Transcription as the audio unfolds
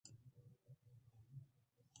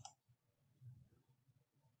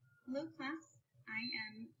Hello class, I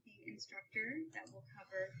am the instructor that will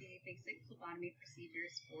cover the basic phlebotomy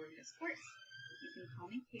procedures for this course. You can call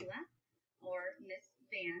me Kayla or Miss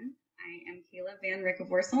Van. I am Kayla Van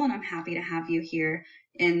Rickevorsel and I'm happy to have you here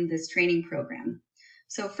in this training program.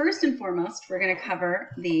 So first and foremost, we're going to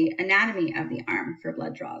cover the anatomy of the arm for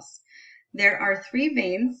blood draws. There are 3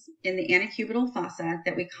 veins in the antecubital fossa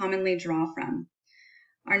that we commonly draw from.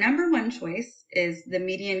 Our number 1 choice is the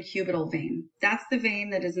median cubital vein. That's the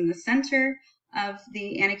vein that is in the center of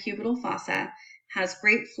the antecubital fossa, has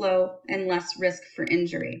great flow and less risk for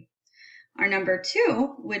injury. Our number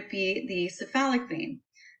 2 would be the cephalic vein.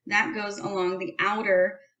 That goes along the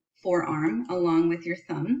outer forearm along with your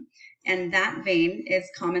thumb, and that vein is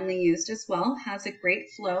commonly used as well, has a great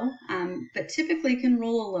flow, but typically can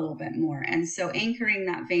roll a little bit more. And so anchoring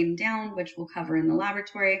that vein down, which we'll cover in the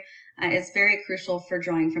laboratory, is very crucial for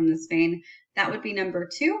drawing from this vein. That would be number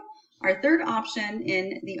 2. Our third option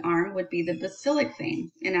in the arm would be the basilic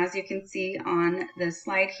vein. And as you can see on the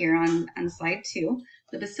slide here on slide 2,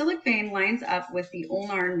 the basilic vein lines up with the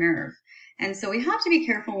ulnar nerve. And so we have to be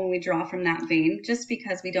careful when we draw from that vein, just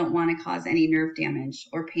because we don't want to cause any nerve damage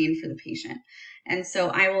or pain for the patient. And so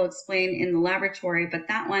I will explain in the laboratory, but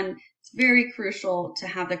that one, it's very crucial to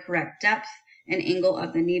have the correct depth and angle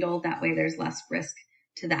of the needle. That way there's less risk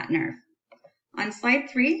to that nerve. On slide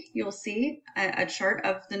 3, you'll see a chart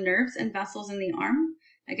of the nerves and vessels in the arm.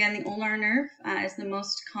 Again, the ulnar nerve is the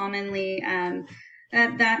most commonly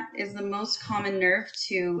that is the most common nerve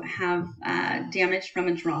to have damage from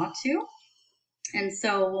a draw to. And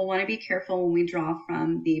so we'll want to be careful when we draw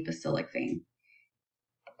from the basilic vein.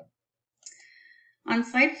 On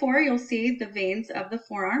slide 4, you'll see the veins of the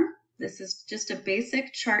forearm. This is just a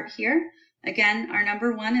basic chart here. Again, our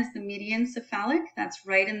number 1 is the median cephalic. That's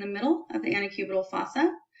right in the middle of the antecubital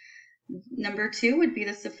fossa. Number 2 would be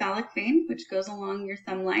the cephalic vein, which goes along your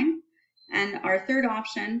thumb line. And our third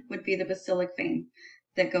option would be the basilic vein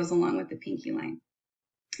that goes along with the pinky line.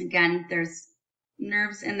 Again, there's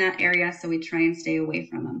nerves in that area, so we try and stay away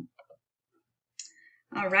from them.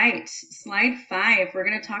 All right, slide 5, we're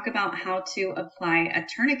going to talk about how to apply a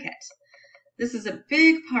tourniquet. This is a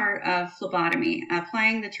big part of phlebotomy.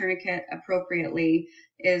 Applying the tourniquet appropriately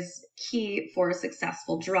is key for a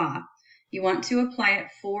successful draw. You want to apply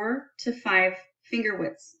it 4 to 5 finger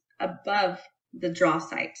widths above the draw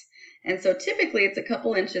site. And so typically it's a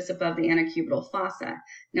couple inches above the antecubital fossa.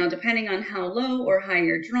 Now, depending on how low or high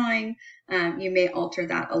you're drawing, you may alter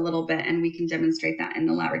that a little bit, and we can demonstrate that in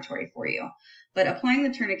the laboratory for you. But applying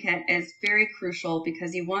the tourniquet is very crucial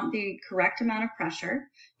because you want the correct amount of pressure.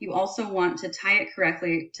 You also want to tie it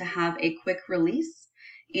correctly to have a quick release,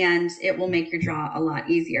 and it will make your draw a lot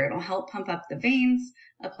easier. It'll help pump up the veins,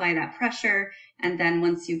 apply that pressure, and then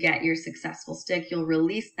once you get your successful stick, you'll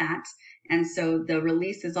release that. And so the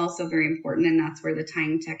release is also very important, and that's where the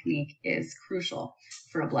tying technique is crucial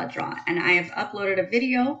for a blood draw. And I have uploaded a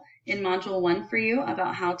video in Module 1 for you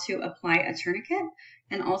about how to apply a tourniquet.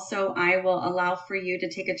 And also I will allow for you to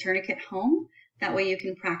take a tourniquet home. That way you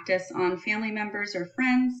can practice on family members or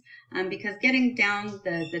friends, because getting down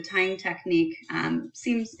the tying technique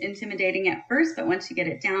seems intimidating at first, but once you get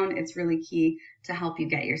it down, it's really key to help you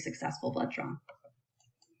get your successful blood draw.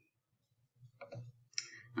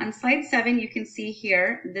 On slide 7, you can see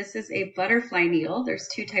here, this is a butterfly needle. There's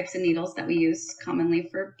 2 types of needles that we use commonly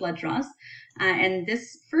for blood draws. And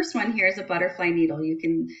this first one here is a butterfly needle. You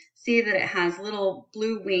can see that it has little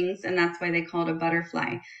blue wings, and that's why they call it a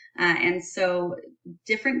butterfly. And so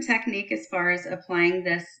different technique as far as applying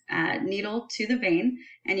this needle to the vein,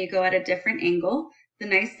 and you go at a different angle. The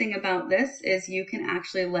nice thing about this is you can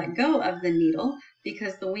actually let go of the needle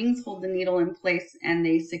because the wings hold the needle in place and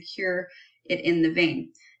they secure it in the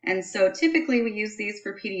vein. And so typically we use these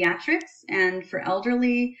for pediatrics and for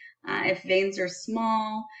elderly, if veins are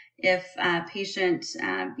small, if a patient,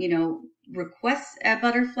 requests a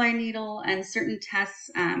butterfly needle, and certain tests,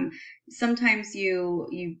 sometimes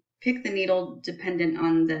you pick the needle dependent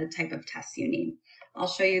on the type of test you need. I'll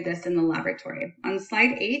show you this in the laboratory. On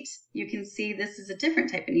slide 8, you can see this is a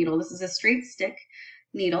different type of needle. This is a straight stick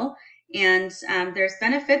needle. And there's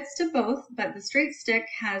benefits to both, but the straight stick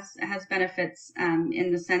has benefits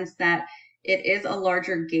in the sense that it is a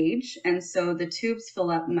larger gauge, and so the tubes fill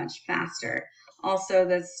up much faster. Also,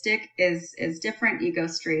 the stick is different. You go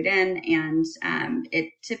straight in, and it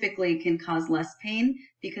typically can cause less pain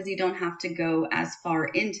because you don't have to go as far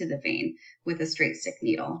into the vein with a straight stick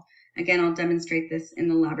needle. Again, I'll demonstrate this in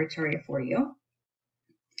the laboratory for you.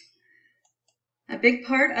 A big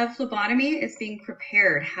part of phlebotomy is being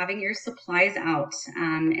prepared, having your supplies out,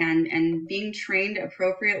 and being trained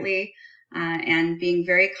appropriately, and being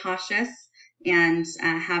very cautious and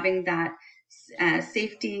having that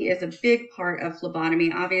safety is a big part of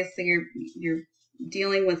phlebotomy. Obviously, you're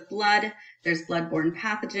dealing with blood. There's bloodborne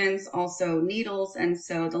pathogens, also needles, and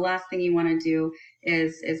so the last thing you want to do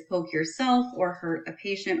is poke yourself or hurt a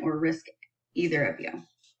patient or risk either of you.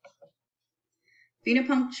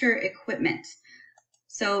 Venipuncture equipment.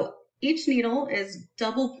 So each needle is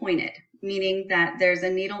double pointed, meaning that there's a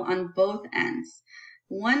needle on both ends.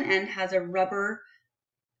 One end has a rubber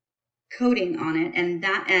coating on it, and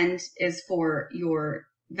that end is for your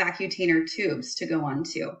vacutainer tubes to go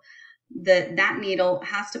onto. That needle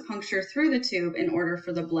has to puncture through the tube in order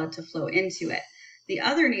for the blood to flow into it. The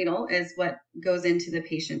other needle is what goes into the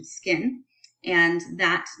patient's skin, and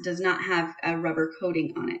that does not have a rubber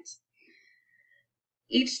coating on it.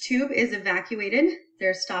 Each tube is evacuated.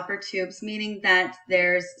 They're stopper tubes, meaning that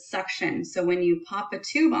there's suction. So when you pop a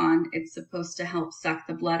tube on, it's supposed to help suck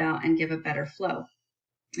the blood out and give a better flow.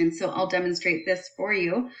 And so I'll demonstrate this for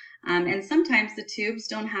you. And sometimes the tubes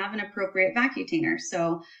don't have an appropriate vacutainer.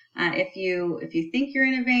 So if you think you're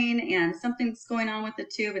in a vein and something's going on with the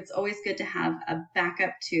tube, it's always good to have a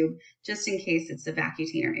backup tube just in case it's a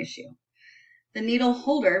vacutainer issue. The needle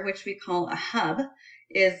holder, which we call a hub,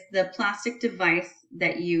 is the plastic device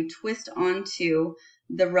that you twist onto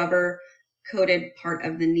the rubber coated part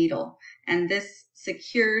of the needle. And this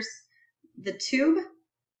secures the tube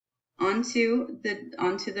onto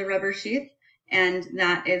the rubber sheath, and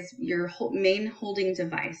that is your main holding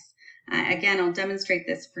device. Again, I'll demonstrate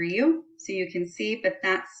this for you so you can see, but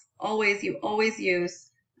you always use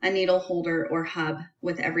a needle holder or hub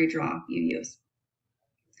with every draw you use.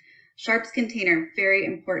 Sharps container, very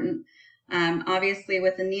important. Obviously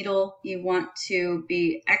with a needle, you want to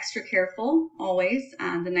be extra careful always.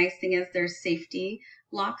 The nice thing is there's safety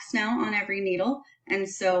locks now on every needle, and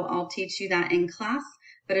so I'll teach you that in class.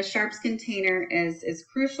 But a sharps container is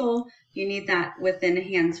crucial. You need that within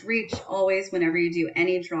hand's reach always whenever you do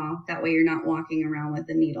any draw. That way you're not walking around with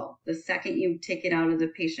the needle. The second you take it out of the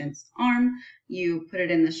patient's arm, you put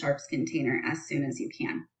it in the sharps container as soon as you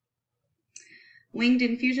can. Winged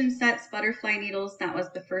infusion sets, butterfly needles, that was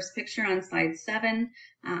the first picture on slide 7.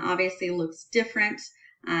 Obviously looks different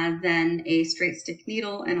than a straight stick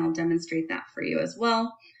needle, and I'll demonstrate that for you as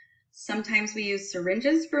well. Sometimes we use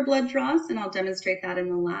syringes for blood draws, and I'll demonstrate that in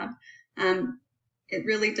the lab. It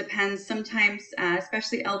really depends. Sometimes,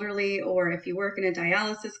 especially elderly, or if you work in a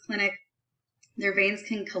dialysis clinic, their veins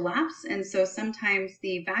can collapse, and so sometimes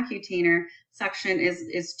the vacutainer suction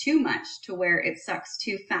is too much to where it sucks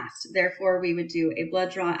too fast. Therefore, we would do a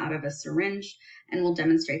blood draw out of a syringe, and we'll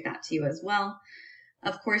demonstrate that to you as well.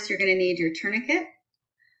 Of course, you're going to need your tourniquet.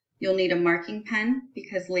 You'll need a marking pen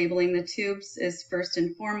because labeling the tubes is first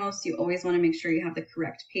and foremost. You always want to make sure you have the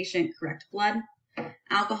correct patient, correct blood.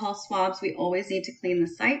 Alcohol swabs, we always need to clean the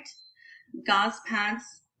site. Gauze pads,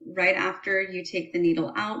 right after you take the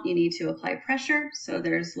needle out, you need to apply pressure so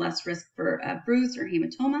there's less risk for a bruise or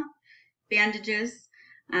hematoma. Bandages,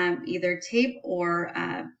 either tape or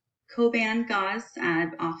Coban gauze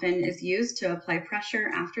often is used to apply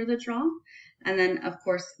pressure after the draw. And then, of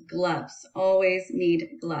course, gloves. Always need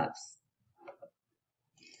gloves.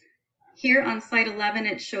 Here on slide 11,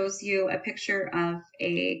 it shows you a picture of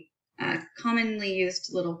a commonly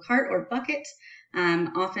used little cart or bucket.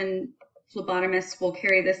 Often phlebotomists will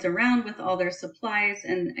carry this around with all their supplies,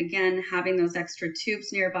 and again, having those extra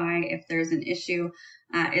tubes nearby if there's an issue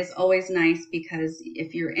is always nice, because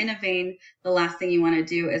if you're in a vein, the last thing you want to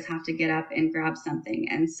do is have to get up and grab something,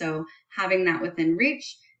 and so having that within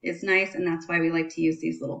reach is nice, and that's why we like to use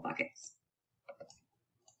these little buckets.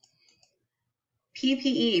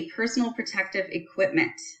 PPE, personal protective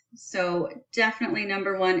equipment. So definitely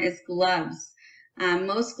number one is gloves.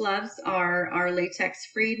 Most gloves are latex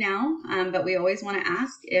free now, but we always want to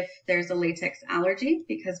ask if there's a latex allergy,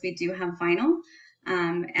 because we do have vinyl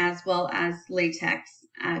as well as latex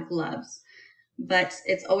gloves. But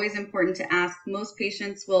it's always important to ask. Most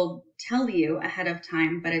patients will tell you ahead of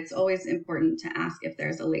time, but it's always important to ask if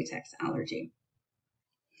there's a latex allergy.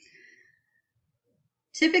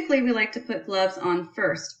 Typically, we like to put gloves on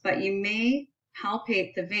first, but you may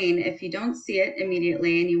palpate the vein if you don't see it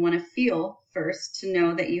immediately and you want to feel first to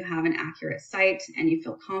know that you have an accurate site and you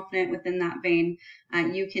feel confident within that vein.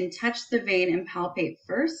 You can touch the vein and palpate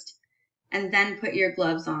first, and then put your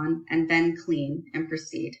gloves on, and then clean and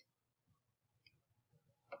proceed.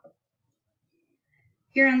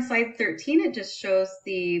 Here on slide 13, it just shows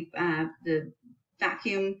the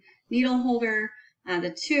vacuum needle holder,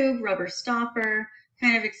 the tube, rubber stopper,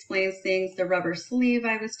 kind of explains things. The rubber sleeve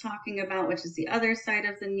I was talking about, which is the other side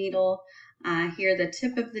of the needle. Here, the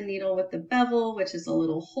tip of the needle with the bevel, which is a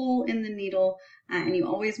little hole in the needle, and you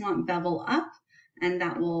always want bevel up, and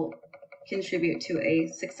that will contribute to a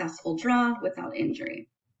successful draw without injury.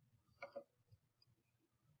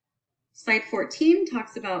 Slide 14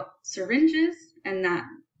 talks about syringes, and that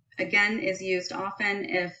again is used often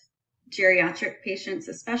if geriatric patients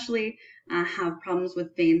especially have problems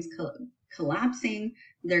with veins collapsing,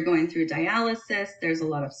 they're going through dialysis, there's a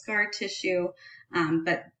lot of scar tissue,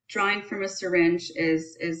 but drawing from a syringe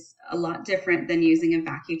is a lot different than using a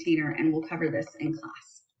vacutainer, and we'll cover this in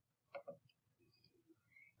class.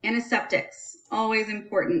 Antiseptics, always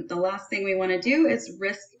important. The last thing we want to do is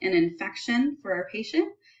risk an infection for our patient,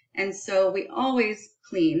 and so we always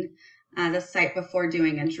clean the site before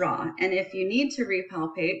doing a draw. And if you need to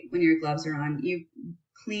repalpate when your gloves are on, you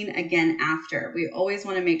clean again after. We always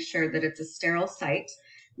want to make sure that it's a sterile site,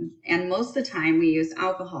 and most of the time we use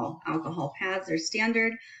alcohol. Alcohol pads are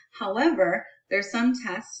standard. However, there's some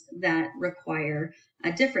tests that require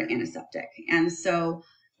a different antiseptic, and so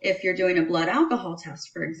if you're doing a blood alcohol test,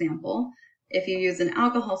 for example, if you use an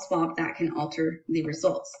alcohol swab, that can alter the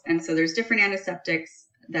results. And so there's different antiseptics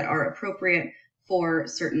that are appropriate for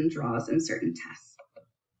certain draws and certain tests.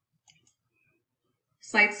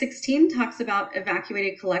 Slide 16 talks about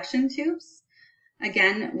evacuated collection tubes.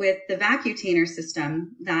 Again, with the vacutainer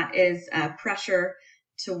system, that is pressure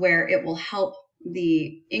to where it will help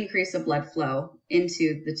the increase of blood flow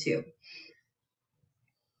into the tube.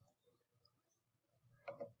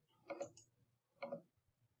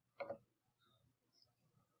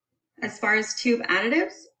 As far as tube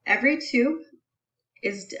additives, every tube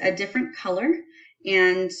is a different color,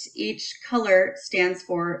 and each color stands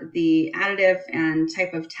for the additive and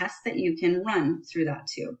type of test that you can run through that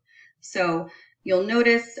tube. So you'll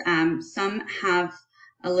notice some have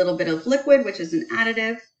a little bit of liquid, which is an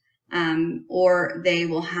additive, or they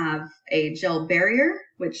will have a gel barrier,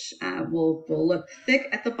 which will look thick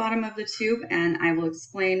at the bottom of the tube, and I will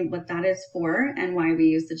explain what that is for and why we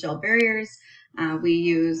use the gel barriers. We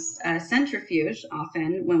use a centrifuge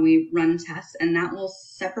often when we run tests, and that will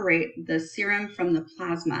separate the serum from the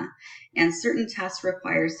plasma. And certain tests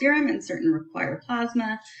require serum and certain require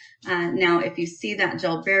plasma. Now, if you see that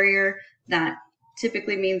gel barrier, that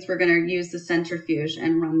typically means we're going to use the centrifuge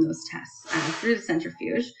and run those tests through the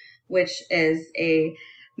centrifuge, which is a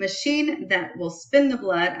machine that will spin the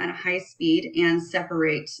blood at a high speed and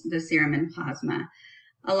separate the serum and plasma.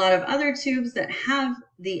 A lot of other tubes that have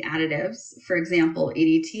the additives, for example,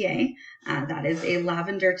 EDTA, that is a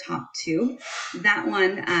lavender top tube. That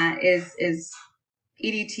one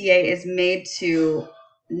EDTA is made to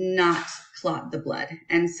not clot the blood,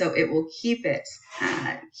 and so it will keep it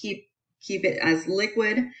as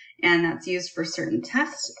liquid, and that's used for certain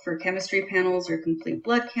tests, for chemistry panels or complete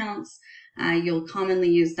blood counts. You'll commonly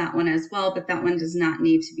use that one as well, but that one does not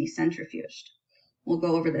need to be centrifuged. We'll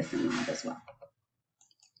go over this in lab as well.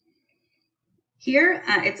 Here,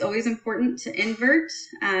 it's always important to invert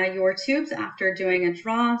your tubes after doing a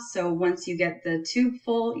draw. So once you get the tube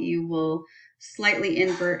full, you will slightly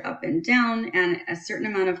invert up and down, and a certain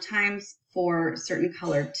amount of times for certain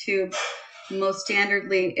colored tubes. Most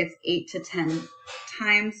standardly, it's 8 to 10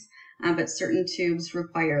 times, but certain tubes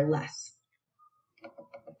require less.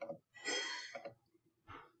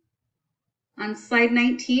 On slide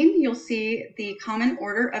 19, you'll see the common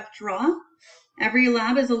order of draw. Every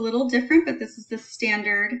lab is a little different, but this is the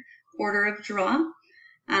standard order of draw.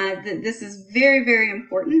 This is very, very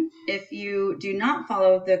important. If you do not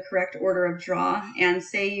follow the correct order of draw, and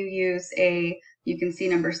say you use you can see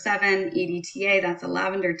number 7, EDTA, that's a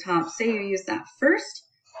lavender top. Say you use that first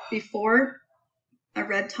before a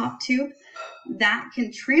red top tube, that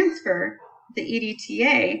can transfer the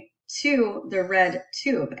EDTA to the red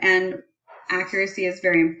tube, and accuracy is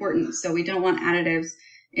very important. So we don't want additives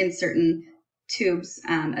in certain tubes,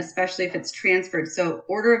 especially if it's transferred. So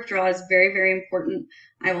order of draw is very, very important.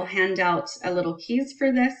 I will hand out a little keys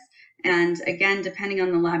for this. And again, depending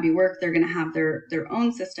on the lab you work, they're going to have their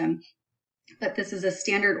own system. But this is a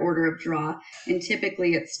standard order of draw. And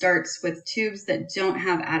typically it starts with tubes that don't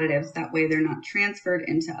have additives. That way they're not transferred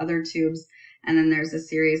into other tubes. And then there's a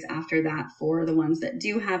series after that for the ones that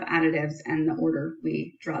do have additives and the order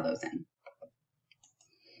we draw those in.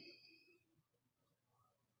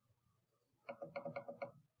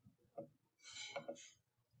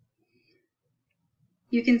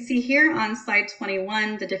 You can see here on slide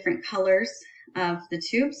 21 the different colors of the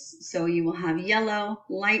tubes. So you will have yellow,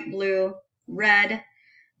 light blue, red.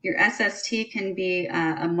 Your SST can be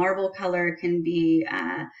a marble color, it can be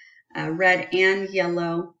red and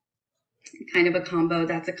yellow, kind of a combo.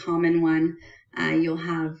 That's a common one. You'll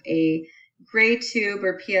have a gray tube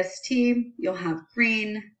or PST, you'll have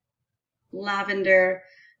green, lavender,